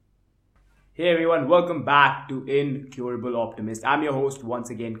Hey everyone, welcome back to Incurable Optimist. I'm your host once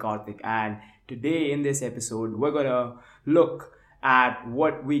again, Karthik, and today in this episode, we're gonna look at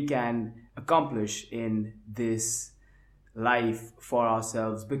what we can accomplish in this life for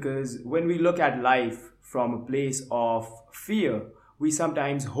ourselves. Because when we look at life from a place of fear, we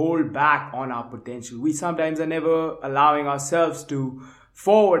sometimes hold back on our potential. We sometimes are never allowing ourselves to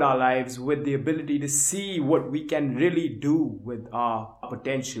forward our lives with the ability to see what we can really do with our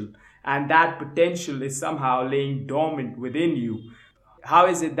potential. And that potential is somehow laying dormant within you. How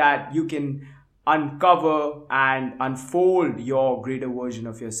is it that you can uncover and unfold your greater version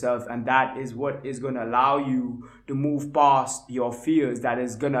of yourself? And that is what is going to allow you to move past your fears. That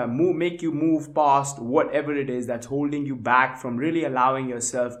is going to make you move past whatever it is that's holding you back from really allowing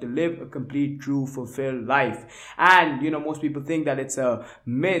yourself to live a complete, true, fulfilled life. And most people think that it's a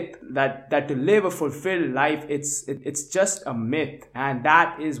myth, that to live a fulfilled life, it's just a myth. And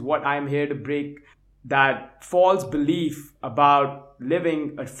that is what I'm here to break, that false belief about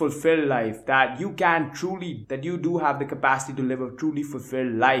living a fulfilled life, that you do have the capacity to live a truly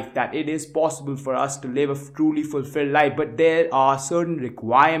fulfilled life, that it is possible for us to live a truly fulfilled life, but there are certain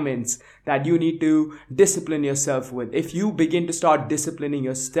requirements that you need to discipline yourself with. If you begin to start disciplining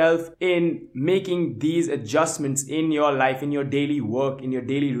yourself in making these adjustments in your life, in your daily work, in your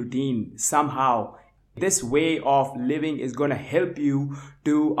daily routine, somehow this way of living is going to help you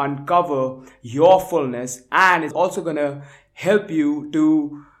to uncover your fullness, and it's also going to help you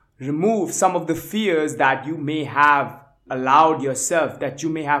to remove some of the fears that you may have allowed yourself, that you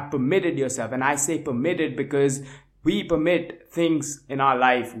may have permitted yourself. And I say permitted because we permit things in our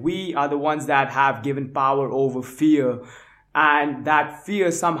life. We are the ones that have given power over fear. And that fear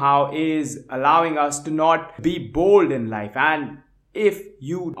somehow is allowing us to not be bold in life. And if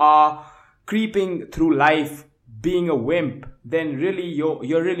you are creeping through life being a wimp, then really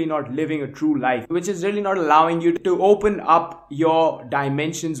you're really not living a true life, which is really not allowing you to open up your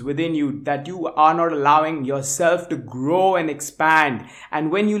dimensions within you, that you are not allowing yourself to grow and expand.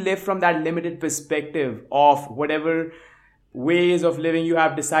 And when you live from that limited perspective of whatever ways of living you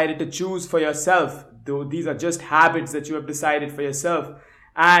have decided to choose for yourself, though these are just habits that you have decided for yourself,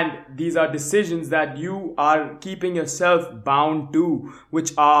 and these are decisions that you are keeping yourself bound to,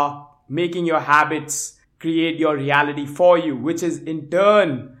 which are making your habits create your reality for you, which is in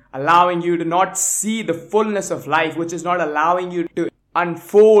turn allowing you to not see the fullness of life, which is not allowing you to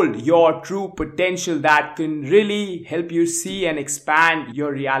unfold your true potential that can really help you see and expand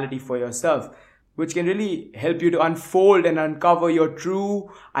your reality for yourself, which can really help you to unfold and uncover your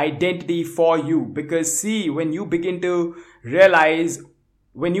true identity for you. Because see, when you begin to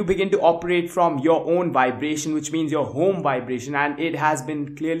operate from your own vibration, which means your home vibration, and it has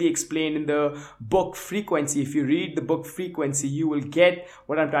been clearly explained in the book Frequency. If you read the book Frequency, you will get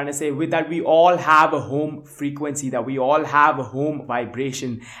what I'm trying to say with that. We all have a home frequency, that we all have a home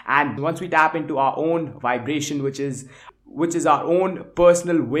vibration. And once we tap into our own vibration, which is our own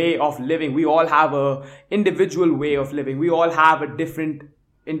personal way of living, we all have a individual way of living. We all have a different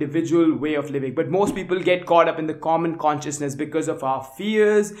individual way of living, but most people get caught up in the common consciousness because of our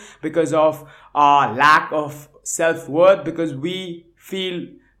fears, because of our lack of self-worth, because we feel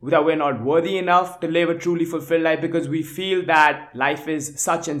that we're not worthy enough to live a truly fulfilled life, because we feel that life is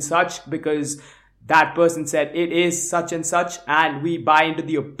such and such because that person said it is such and such, and we buy into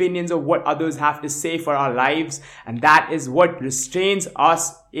the opinions of what others have to say for our lives, and that is what restrains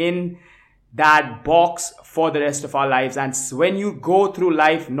us in that box for the rest of our lives. And when you go through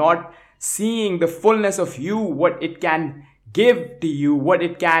life not seeing the fullness of you, what it can give to you,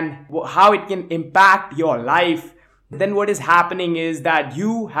 how it can impact your life, then what is happening is that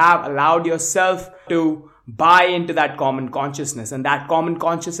you have allowed yourself to buy into that common consciousness, and that common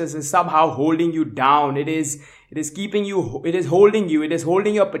consciousness is somehow holding you down. It is holding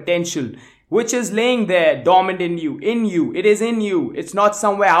your potential, which is laying there dormant in you. It is in you. It's not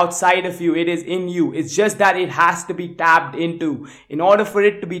somewhere outside of you. It is in you. It's just that it has to be tapped into. In order for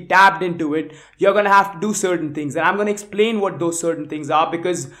it to be tapped into it, you're going to have to do certain things. And I'm going to explain what those certain things are,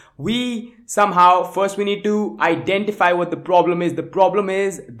 because first we need to identify what the problem is. The problem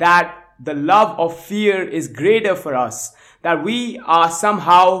is that the love of fear is greater for us, that we are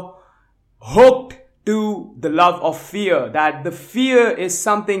somehow hooked to the love of fear, that the fear is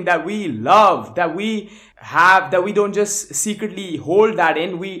something that we love, that we have, that we don't just secretly hold that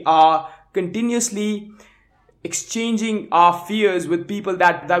in. We are continuously exchanging our fears with people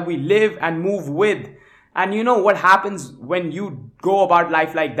that we live and move with. And you know what happens when you go about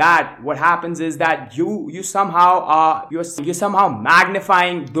life like that, what happens is that you somehow are you're somehow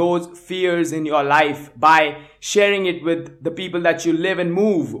magnifying those fears in your life by sharing it with the people that you live and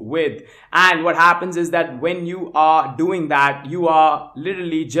move with. And what happens is that when you are doing that, you are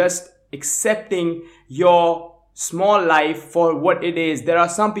literally just accepting your small life for what it is. There are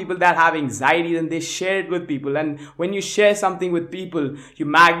some people that have anxiety and they share it with people, and when you share something with people, you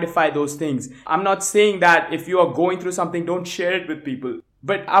magnify those things. I'm not saying that if you are going through something, don't share it with people,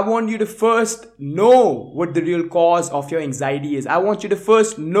 but I want you to first know what the real cause of your anxiety is. I want you to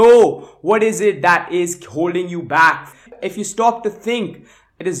first know what is it that is holding you back. If you stop to think,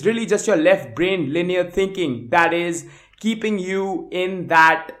 it is really just your left brain linear thinking that is keeping you in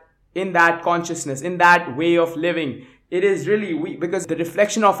that consciousness, in that way of living. It is really because the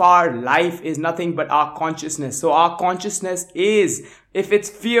reflection of our life is nothing but our consciousness. So our consciousness is, if it's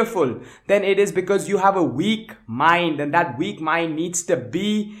fearful, then it is because you have a weak mind, and that weak mind needs to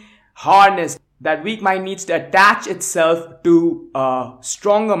be harnessed. That weak mind needs to attach itself to a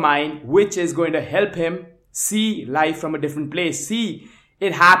stronger mind, which is going to help him see life from a different place. See,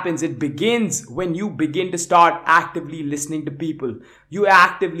 it begins when you begin to start actively listening to people. You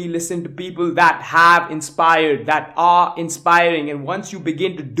actively listen to people that have inspired, that are inspiring. And once you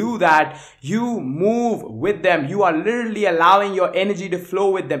begin to do that, you move with them. You are literally allowing your energy to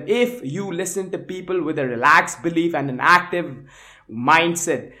flow with them. If you listen to people with a relaxed belief and an active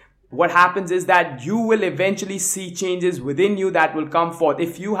mindset, what happens is that you will eventually see changes within you that will come forth.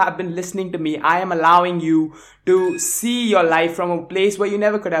 If you have been listening to me, I am allowing you to see your life from a place where you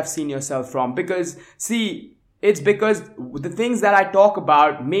never could have seen yourself from. Because, see, it's because the things that I talk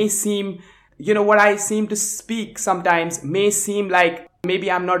about may seem, what I seem to speak sometimes may seem like maybe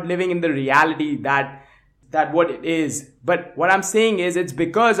I'm not living in the reality that what it is. But what I'm saying is it's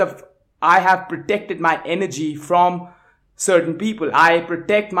because of I have protected my energy from certain people. I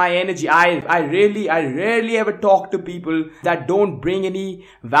protect my energy. I rarely ever talk to people that don't bring any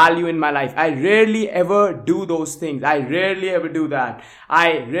value in my life. I rarely ever do those things. I rarely ever do that.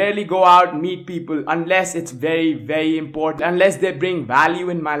 I rarely go out and meet people unless it's very, very important, unless they bring value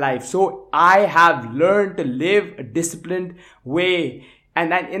in my life. So I have learned to live a disciplined way.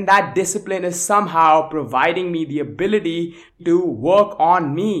 And then in that discipline is somehow providing me the ability to work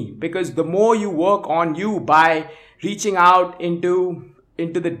on me. Because the more you work on you by reaching out into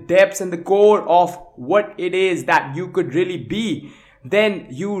the depths and the core of what it is that you could really be, then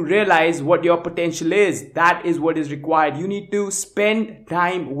you realize what your potential is. That is what is required. You need to spend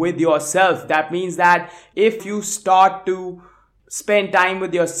time with yourself. That means that if you start to spend time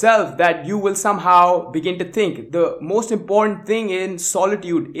with yourself, that you will somehow begin to think. The most important thing in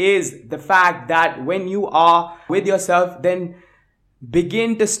solitude is the fact that when you are with yourself, then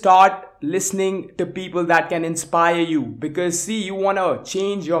begin to start listening to people that can inspire you. Because see, you want to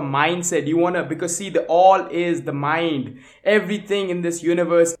change your mindset. Because see, the all is the mind. Everything in this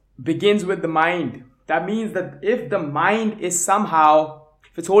universe begins with the mind. That means that if the mind is somehow,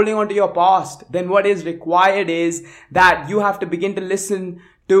 if it's holding on to your past, then what is required is that you have to begin to listen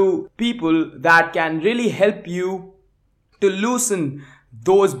to people that can really help you to loosen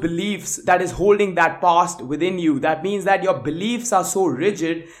those beliefs that is holding that past within you. That means that your beliefs are so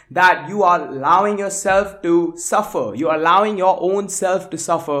rigid that you are allowing yourself to suffer. You're allowing your own self to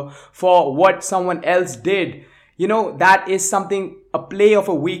suffer for what someone else did. That is something, a play of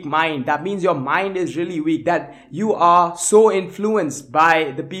a weak mind. That means your mind is really weak, that you are so influenced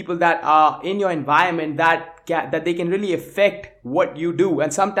by the people that are in your environment that they can really affect what you do.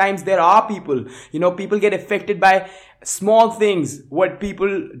 And sometimes there are people get affected by small things, what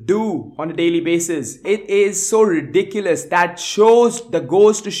people do on a daily basis. It is so ridiculous. That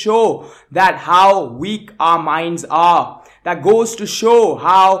goes to show that how weak our minds are. That goes to show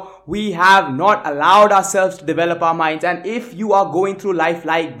how we have not allowed ourselves to develop our minds. And if you are going through life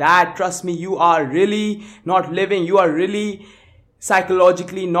like that, trust me, you are really not living. You are really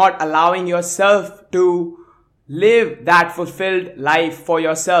psychologically not allowing yourself to live that fulfilled life for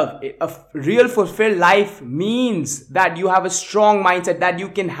yourself. A real fulfilled life means that you have a strong mindset, that you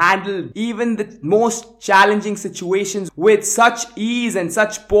can handle even the most challenging situations with such ease and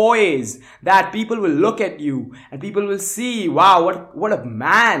such poise that people will look at you and people will see, wow, what a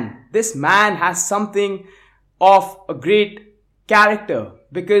man. This man has something of a great character.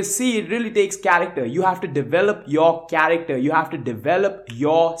 Because see, it really takes character. You have to develop your character. You have to develop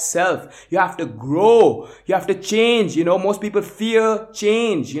yourself. You have to grow. You have to change. Most people fear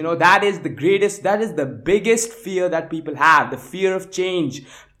change. That is the biggest fear that people have. The fear of change.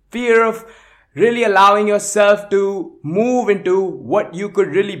 Fear of really allowing yourself to move into what you could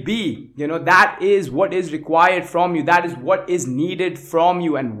really be. That is what is required from you. That is what is needed from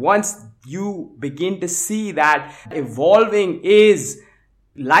you. And once you begin to see that evolving is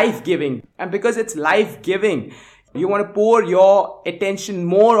life-giving, and because it's life-giving, you want to pour your attention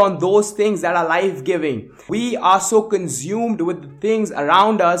more on those things that are life-giving. We are so consumed with the things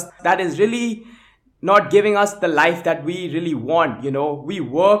around us that is really not giving us the life that we really want. We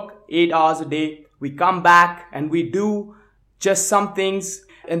work 8 hours a day, we come back and we do just some things,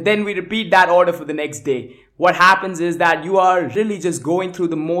 and then we repeat that order for the next day. What happens is that you are really just going through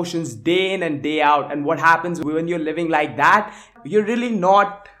the motions day in and day out. And what happens when you're living like that, you're really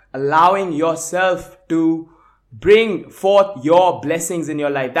not allowing yourself to bring forth your blessings in your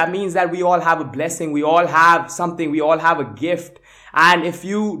life. That means that we all have a blessing, we all have something, we all have a gift. And if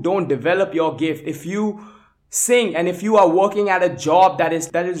you don't develop your gift, if you sing, and if you are working at a job that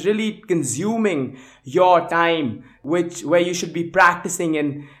is really consuming your time, where you should be practicing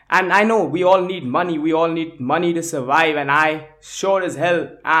in, and I know we all need money to survive, and I sure as hell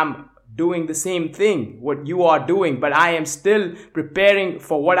am doing the same thing what you are doing, but I am still preparing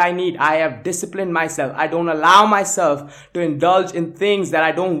for what I need. I have disciplined myself. I don't allow myself to indulge in things that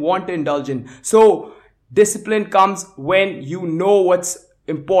I don't want to indulge in. So discipline comes when you know what's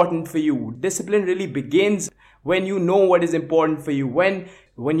important for you. Discipline really begins when you know what is important for you. When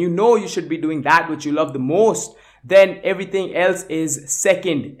you know you should be doing that which you love the most, then everything else is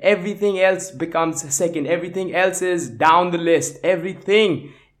second. Everything else becomes second. Everything else is down the list.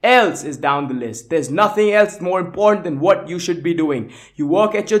 Everything else is down the list. There's nothing else more important than what you should be doing. You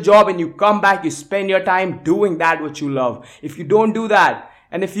work at your job and you come back, you spend your time doing that which you love. If you don't do that,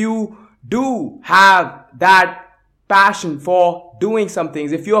 and if you do have that passion for doing some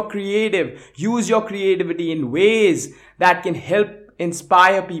things, if you're creative, use your creativity in ways that can help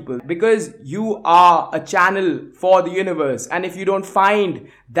inspire people, because you are a channel for the universe. And if you don't find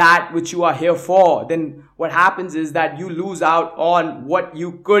that which you are here for, then what happens is that you lose out on what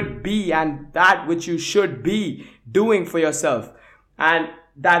you could be and that which you should be doing for yourself. And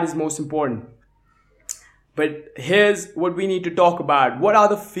that is most important. But here's what we need to talk about. What are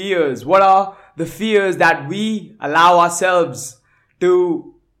the fears? What are the fears that we allow ourselves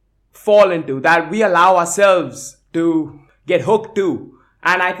to fall into, that we allow ourselves to get hooked to?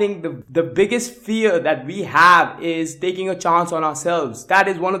 And I think the biggest fear that we have is taking a chance on ourselves. That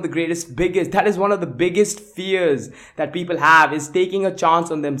is one of the biggest fears that people have, is taking a chance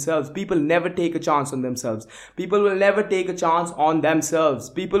on themselves. People never take a chance on themselves. People will never take a chance on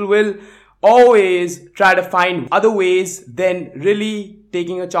themselves. People will always try to find other ways than really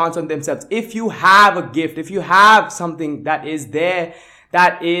taking a chance on themselves. If you have a gift, if you have something that is there,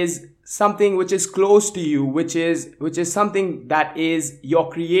 that is something which is close to you, which is something that is your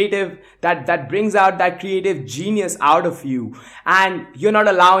creative, that brings out that creative genius out of you, and you're not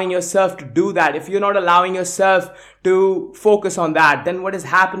allowing yourself to do that, if you're not allowing yourself to focus on that, then what is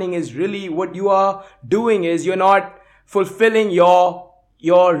happening is really what you are doing is you're not fulfilling your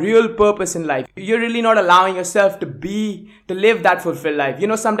real purpose in life. You're really not allowing yourself to live that fulfilled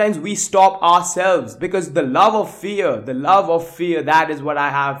life. Sometimes we stop ourselves because the love of fear, that is what I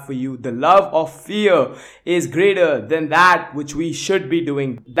have for you. The love of fear is greater than that which we should be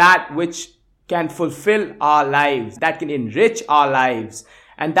doing, that which can fulfill our lives, that can enrich our lives.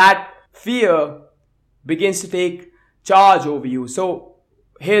 And that fear begins to take charge over you. So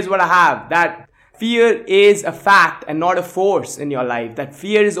here's what I have, that fear is a fact and not a force in your life. That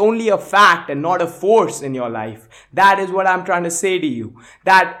fear is only a fact and not a force in your life. That is what I'm trying to say to you.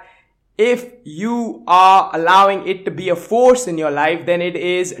 That if you are allowing it to be a force in your life, then it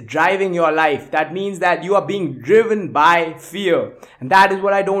is driving your life. That means that you are being driven by fear. And that is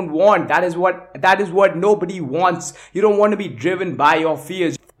what I don't want. That is what nobody wants. You don't want to be driven by your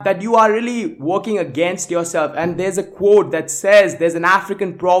fears. That you are really working against yourself. And there's a quote that says, there's an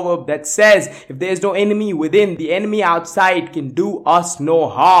African proverb that says, if there's no enemy within, the enemy outside can do us no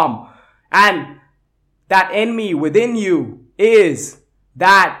harm. And that enemy within you is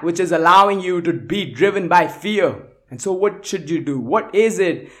that which is allowing you to be driven by fear. And so what should you do? What is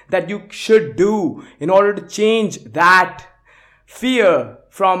it that you should do in order to change that fear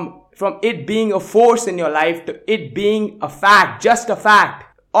from it being a force in your life to it being a fact, just a fact?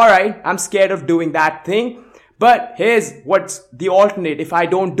 Alright, I'm scared of doing that thing, but here's what's the alternate. If I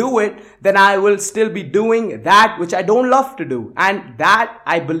don't do it, then I will still be doing that which I don't love to do. And that,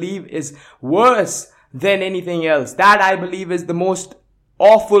 I believe, is worse than anything else. That, I believe, is the most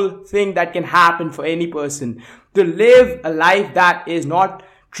awful thing that can happen for any person. To live a life that is not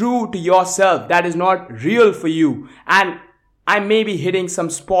true to yourself, that is not real for you. And I may be hitting some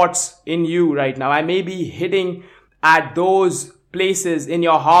spots in you right now. I may be hitting at those places in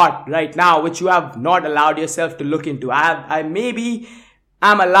your heart right now, which you have not allowed yourself to look into. I maybe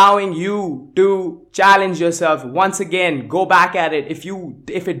I'm allowing you to challenge yourself once again. Go back at it.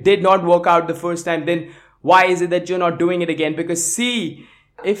 If it did not work out the first time, then why is it that you're not doing it again? Because see,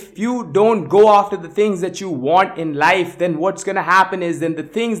 if you don't go after the things that you want in life, then what's going to happen is then the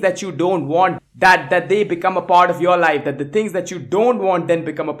things that you don't want, that they become a part of your life, that the things that you don't want then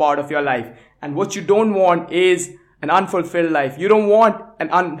become a part of your life. And what you don't want is an unfulfilled life. You don't want an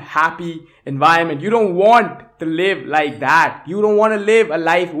unhappy environment. You don't want to live like that. You don't want to live a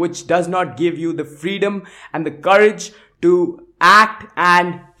life which does not give you the freedom and the courage to act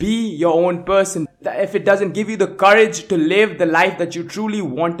and be your own person. If it doesn't give you the courage to live the life that you truly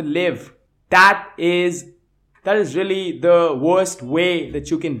want to live, that is really the worst way that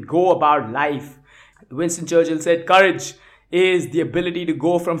you can go about life. Winston Churchill said, courage is the ability to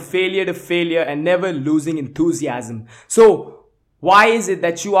go from failure to failure and never losing enthusiasm. So why is it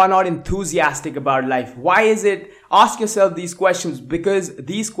that you are not enthusiastic about life? Why is it? Ask yourself these questions, because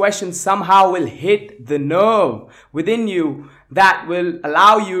these questions somehow will hit the nerve within you that will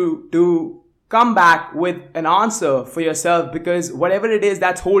allow you to come back with an answer for yourself, because whatever it is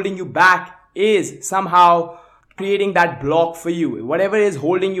that's holding you back is somehow creating that block for you. Whatever is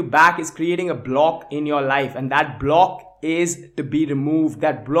holding you back is creating a block in your life, and that block is to be removed.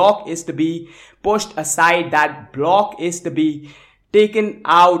 That block is to be pushed aside. That block is to be taken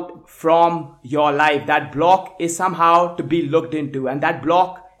out from your life. That block is somehow to be looked into, and that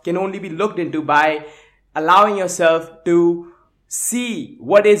block can only be looked into by allowing yourself to see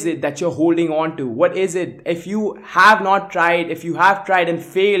what is it that you're holding on to. What is it? If you have not tried, if you have tried and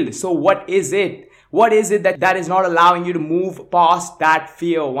failed, so what is it? What is it that is not allowing you to move past that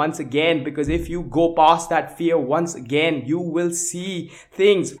fear once again? Because if you go past that fear once again, you will see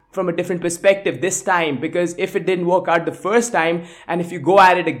things from a different perspective this time. Because if it didn't work out the first time, and if you go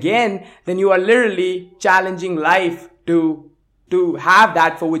at it again, then you are literally challenging life to have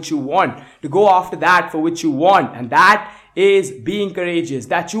that for which you want, to go after that for which you want. And that is being courageous,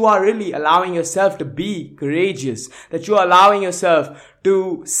 that you are really allowing yourself to be courageous, that you are allowing yourself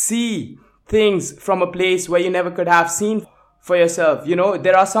to see things from a place where you never could have seen for yourself. You know,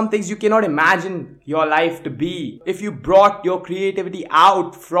 there are some things you cannot imagine your life to be. If you brought your creativity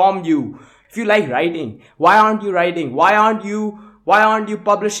out from you, if you like writing, why aren't you writing? Why aren't you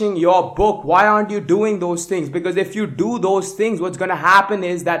publishing your book? Why aren't you doing those things? Because if you do those things, what's going to happen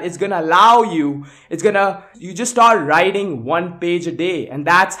is that it's going to allow you, you just start writing 1 page a day. And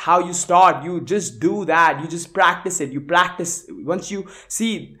that's how you start. You just do that. You just practice it. You practice.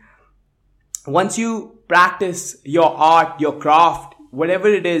 Once you practice your art, your craft, whatever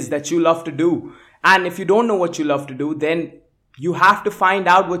it is that you love to do, and if you don't know what you love to do, then you have to find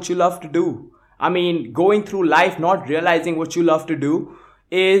out what you love to do. I mean, going through life not realizing what you love to do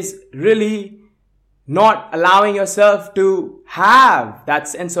is really not allowing yourself to have that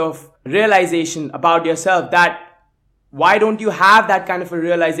sense of realization about yourself. That why don't you have that kind of a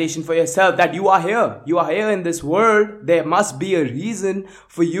realization for yourself that you are here? You are here in this world. There must be a reason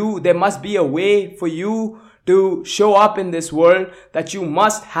for you. There must be a way for you to show up in this world, that you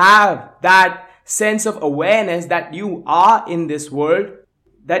must have that sense of awareness that you are in this world,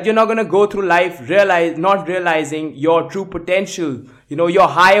 that you're not going to go through life not realizing your true potential. You know, your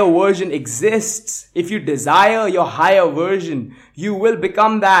higher version exists. If you desire your higher version, you will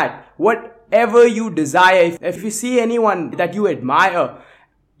become that. Whatever you desire, if you see anyone that you admire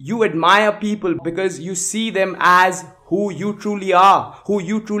people because you see them as who you truly are, who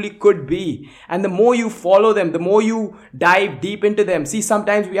you truly could be. And the more you follow them, the more you dive deep into them. See,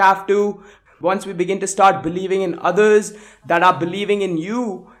 sometimes once we begin to start believing in others that are believing in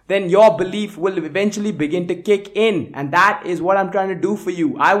you, then your belief will eventually begin to kick in. And that is what I'm trying to do for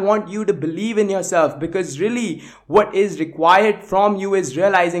you. I want you to believe in yourself, because really what is required from you is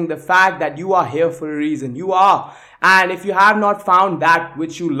realizing the fact that you are here for a reason. You are. And if you have not found that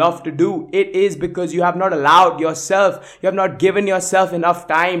which you love to do, it is because you have not allowed yourself, you have not given yourself enough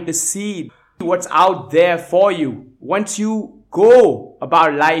time to see what's out there for you. Once you go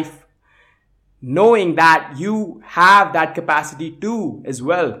about life knowing that you have that capacity too as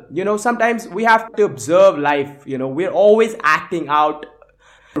well. You know, sometimes we have to observe life. You know, we're always acting out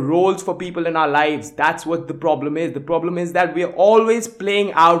roles for people in our lives. That's what the problem is. The problem is that we're always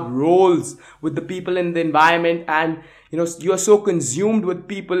playing out roles with the people in the environment, and you know, you're so consumed with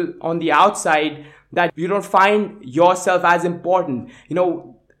people on the outside that you don't find yourself as important. You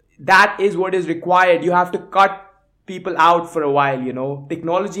know, that is what is required. You have to cut people out for a while,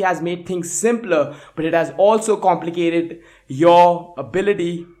 Technology has made things simpler, but it has also complicated your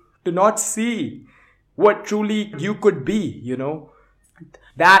ability to not see what truly you could be.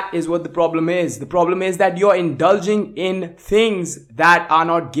 That is what the problem is. The problem is that you're indulging in things that are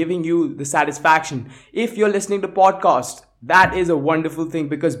not giving you the satisfaction. If you're listening to podcasts, that is a wonderful thing,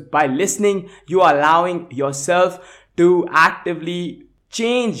 because by listening, you are allowing yourself to actively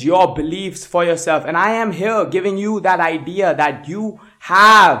change your beliefs for yourself. And I am here giving you that idea that you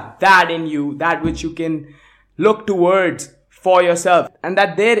have that in you, that which you can look towards for yourself, and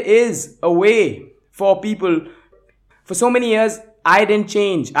that there is a way for people. For so many years, I didn't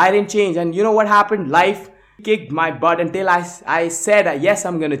change. And you know what happened? Life kicked my butt until I said, yes,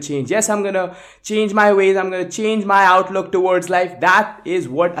 I'm going to change. Yes, I'm going to change my ways. I'm going to change my outlook towards life. That is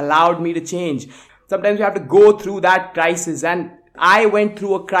what allowed me to change. Sometimes you have to go through that crisis. And I went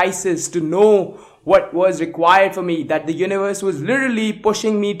through a crisis to know what was required for me, that the universe was literally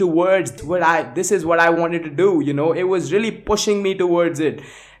pushing me towards this is what I wanted to do. It was really pushing me towards it.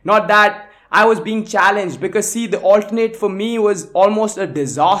 Not that I was being challenged, because see, the alternate for me was almost a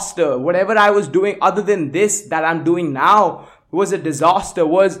disaster. Whatever I was doing other than this that I'm doing now was a disaster.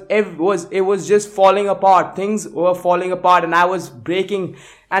 It was just falling apart. Things were falling apart and I was breaking.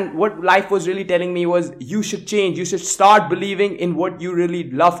 And what life was really telling me was, you should change. You should start believing in what you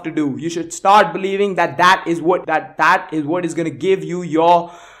really love to do. You should start believing that is what is going to give you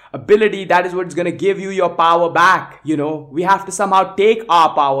your ability. That is what's going to give you your power back. We have to somehow take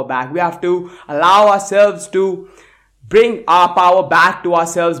our power back. We have to allow ourselves to bring our power back to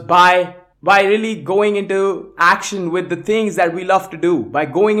ourselves by really going into action with the things that we love to do, by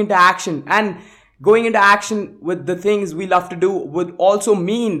going into action. And going into action with the things we love to do would also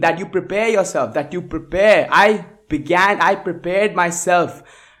mean that you prepare yourself, I prepared myself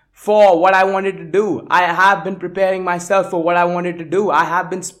for what I wanted to do. I have been preparing myself for what I wanted to do. I have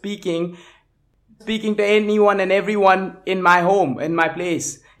been speaking to anyone and everyone in my home, in my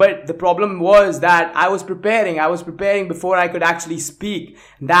place. But the problem was that I was preparing before I could actually speak.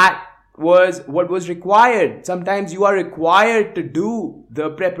 That was what was required. Sometimes you are required to do the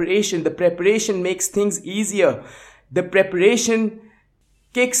preparation. The preparation makes things easier. The preparation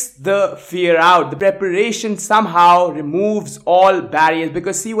kicks the fear out. The preparation somehow removes all barriers,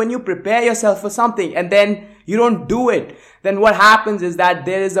 because see, when you prepare yourself for something and then you don't do it, then what happens is that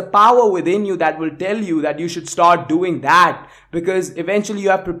there is a power within you that will tell you that you should start doing that, because eventually you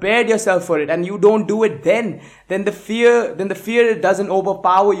have prepared yourself for it and you don't do it, then the fear doesn't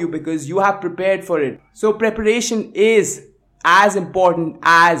overpower you because you have prepared for it. So preparation is as important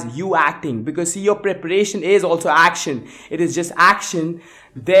as you acting, because see, your preparation is also action. It is just action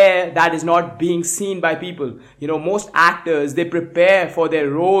there that is not being seen by people. Most actors, they prepare for their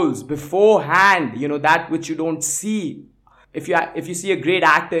roles beforehand, that which you don't see. If you see a great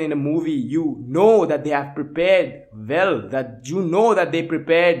actor in a movie, you know that they have prepared well, that you know that they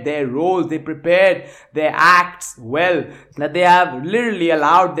prepared their roles, they prepared their acts well, that they have literally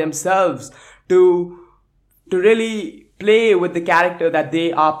allowed themselves to really play with the character that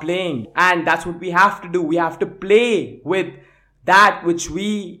they are playing. And that's what we have to do. We have to play with that which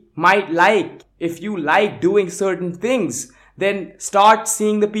we might like. If you like doing certain things, then start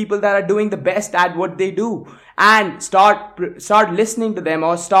seeing the people that are doing the best at what they do and start listening to them,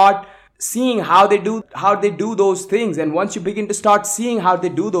 or start seeing how they do those things. And once you begin to start seeing how they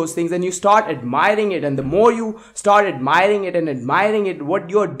do those things, then you start admiring it. And the more you start admiring it, what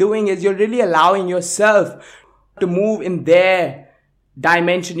you're doing is you're really allowing yourself to move in their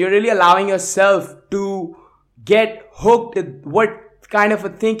dimension. You're really allowing yourself to get hooked at what kind of a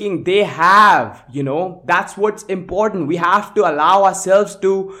thinking they have. That's what's important. We have to allow ourselves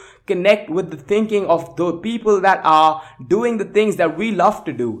to connect with the thinking of the people that are doing the things that we love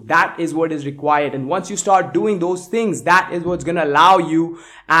to do. That is what is required. And once you start doing those things, that is what's going to allow you,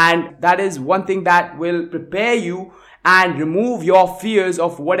 and that is one thing that will prepare you and remove your fears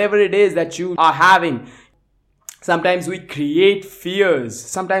of whatever it is that you are having. Sometimes we create fears.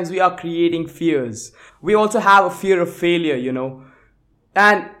 Sometimes we are creating fears. We also have a fear of failure,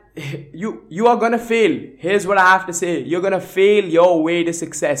 And you are gonna fail. Here's what I have to say. You're gonna fail your way to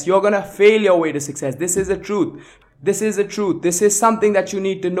success. You're gonna fail your way to success. This is the truth. This is the truth. This is something that you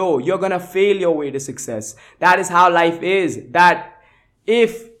need to know. You're gonna fail your way to success. That is how life is. That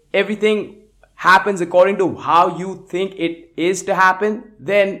if everything happens according to how you think it is to happen,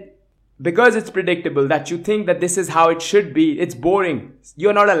 then because it's predictable, that you think that this is how it should be, it's boring.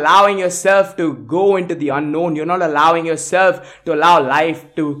 You're not allowing yourself to go into the unknown. You're not allowing yourself to allow life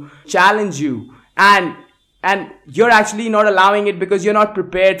to challenge you. And And you're actually not allowing it because you're not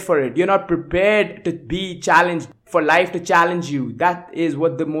prepared for it. You're not prepared to be challenged, for life to challenge you. That is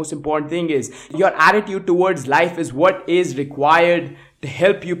what the most important thing is. Your attitude towards life is what is required to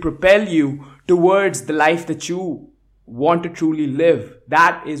help you propel you towards the life that you want to truly live.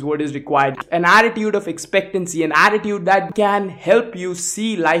 That is what is required. An attitude of expectancy, an attitude that can help you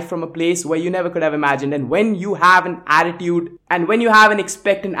see life from a place where you never could have imagined. And when you have an attitude, and when you have an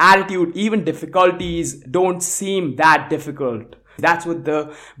expectant attitude, even difficulties don't seem that difficult. That's what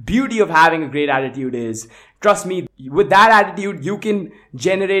the beauty of having a great attitude is. Trust me, with that attitude, you can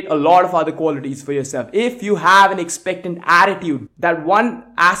generate a lot of other qualities for yourself. If you have an expectant attitude, that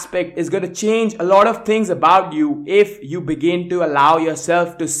one aspect is going to change a lot of things about you if you begin to allow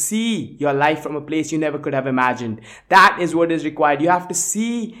yourself to see your life from a place you never could have imagined. That is what is required. You have to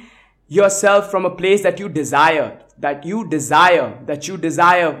see yourself from a place that you desire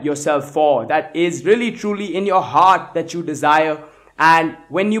yourself for, that is really truly in your heart that you desire. And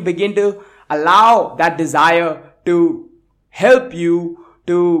when you begin to allow that desire to help you,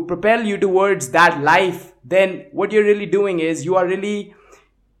 to propel you towards that life, then what you're really doing is you are really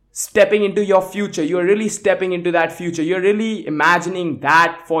stepping into your future. You're really stepping into that future. You're really imagining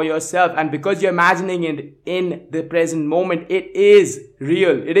that for yourself. And because you're imagining it in the present moment, it is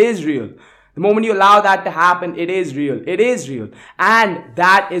real. It is real. The moment you allow that to happen, it is real. It is real. And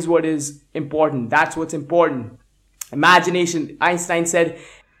that is what is important. That's what's important. Imagination. Einstein said,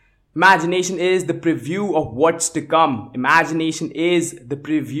 imagination is the preview of what's to come. Imagination is the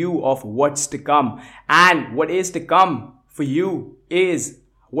preview of what's to come. And what is to come for you is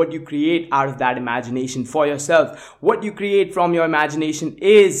what you create out of that imagination for yourself. What you create from your imagination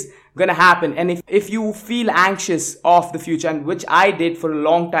is gonna happen. And if you feel anxious of the future, and which I did for a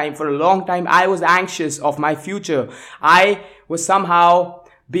long time, I was anxious of my future. I was somehow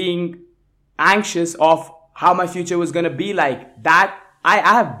being anxious of how my future was gonna be like. That I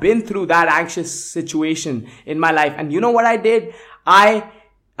have been through that anxious situation in my life. And you know what I did? I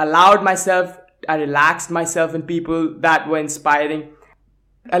relaxed myself in people that were inspiring.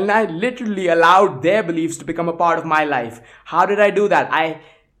 And I literally allowed their beliefs to become a part of my life. How did I do that? I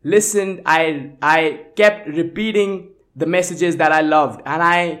listened. I kept repeating the messages that I loved. And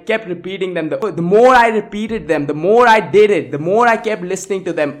I kept repeating them. The more I repeated them, the more I did it, the more I kept listening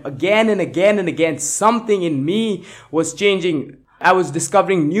to them again and again and again, something in me was changing. I was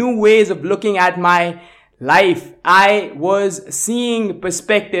discovering new ways of looking at my life. I was seeing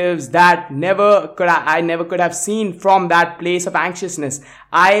perspectives that I never could have seen from that place of anxiousness.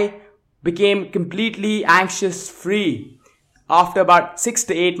 I became completely anxious free. After about 6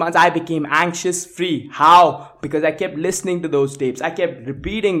 to 8 months, I became anxious free. How? Because I kept listening to those tapes. I kept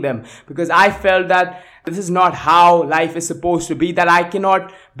repeating them because I felt that this is not how life is supposed to be, that I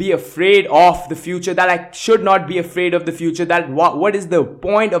cannot be afraid of the future, that I should not be afraid of the future, that what is the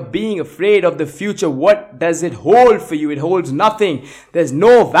point of being afraid of the future? What does it hold for you? It holds nothing. There's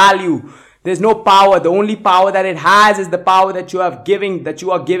no value. There's no power. The only power that it has is the power that you are giving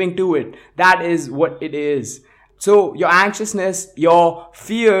to it. That is what it is. So your anxiousness, your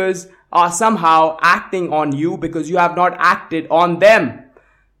fears are somehow acting on you because you have not acted on them.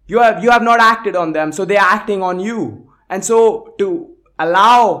 You have not acted on them, so they are acting on you. And so to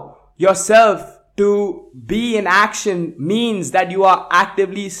allow yourself to be in action means that you are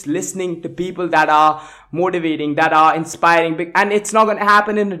actively listening to people that are motivating, that are inspiring. And it's not going to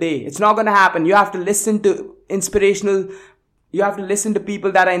happen in a day. It's not going to happen. You have to listen to You have to listen to people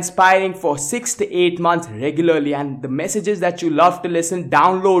that are inspiring for 6 to 8 months regularly, and the messages that you love to listen,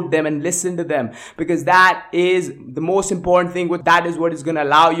 download them and listen to them, because that is the most important thing. That is what is going to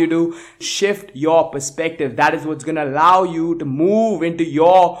allow you to shift your perspective. That is what's going to allow you to move into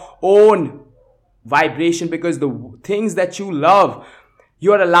your own vibration, because the things that you love,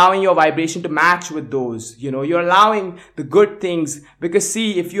 you're allowing your vibration to match with those. You're allowing the good things, because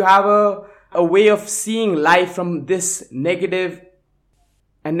see, if you have a way of seeing life from this negative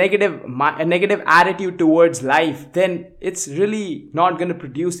attitude towards life, then it's really not going to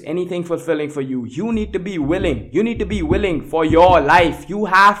produce anything fulfilling for you. You need to be willing. You need to be willing for your life. You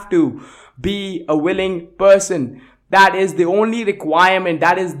have to be a willing person. That is the only requirement.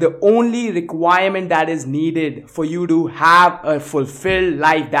 That is the only requirement that is needed for you to have a fulfilled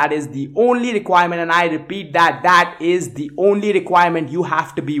life. That is the only requirement. And I repeat that is the only requirement. You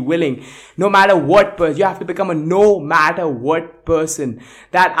have to be willing. No matter what person. You have to become a no matter what person.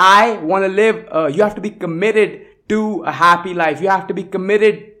 That I want to live. You have to be committed to a happy life. You have to be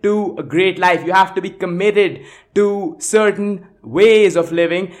committed to a great life. You have to be committed to certain ways of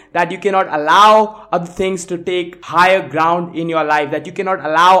living, that you cannot allow other things to take higher ground in your life, that you cannot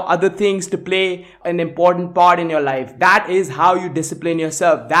allow other things to play an important part in your life. That is how you discipline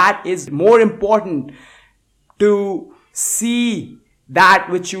yourself. That is more important, to see that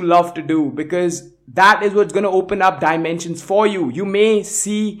which you love to do, because that is what's going to open up dimensions for you. You may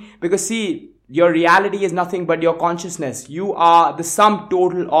see, because your reality is nothing but your consciousness. You are the sum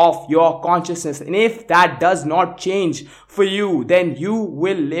total of your consciousness. And if that does not change for you, then you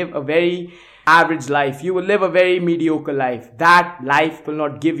will live a very average life. You will live a very mediocre life. That life will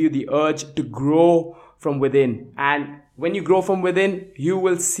not give you the urge to grow from within. And when you grow from within, you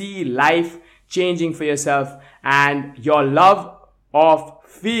will see life changing for yourself, and your love of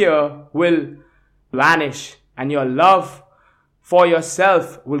fear will vanish, and your love for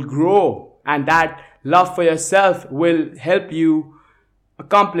yourself will grow. And that love for yourself will help you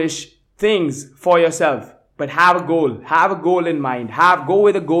accomplish things for yourself. But have a goal in mind. Go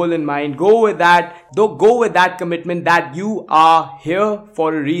with a goal in mind. Go with that commitment that you are here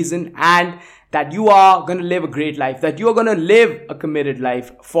for a reason, and that you are going to live a great life, that you are going to live a committed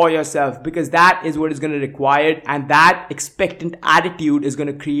life for yourself, because that is what is going to require, and that expectant attitude is going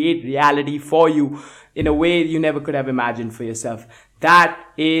to create reality for you in a way you never could have imagined for yourself. That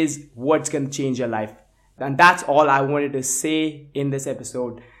is what's going to change your life. And that's all I wanted to say in this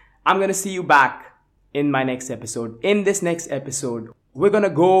episode. I'm going to see you back in my next episode. In this next episode, we're going to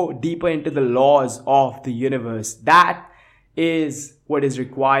go deeper into the laws of the universe. That is what is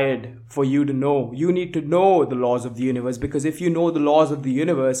required for you to know. You need to know the laws of the universe, because if you know the laws of the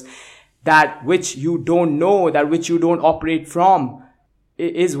universe, that which you don't know, that which you don't operate from,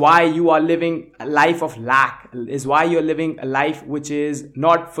 is why you are living a life of lack, is why you're living a life which is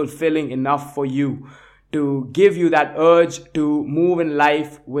not fulfilling enough for you to give you that urge to move in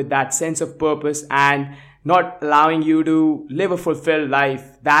life with that sense of purpose, and not allowing you to live a fulfilled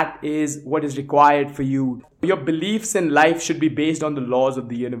life. That is what is required for you. Your beliefs in life should be based on the laws of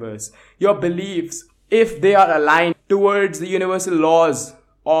the universe. Your beliefs, if they are aligned towards the universal laws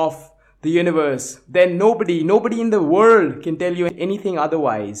of the universe, then nobody in the world can tell you anything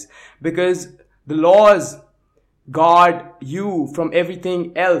otherwise, because the laws guard you from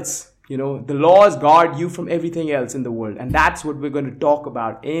everything else. The laws guard you from everything else in the world. And that's what we're going to talk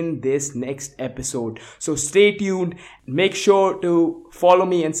about in this next episode. So stay tuned. Make sure to follow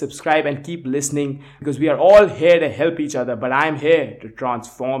me and subscribe and keep listening, because we are all here to help each other, but I'm here to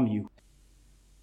transform you.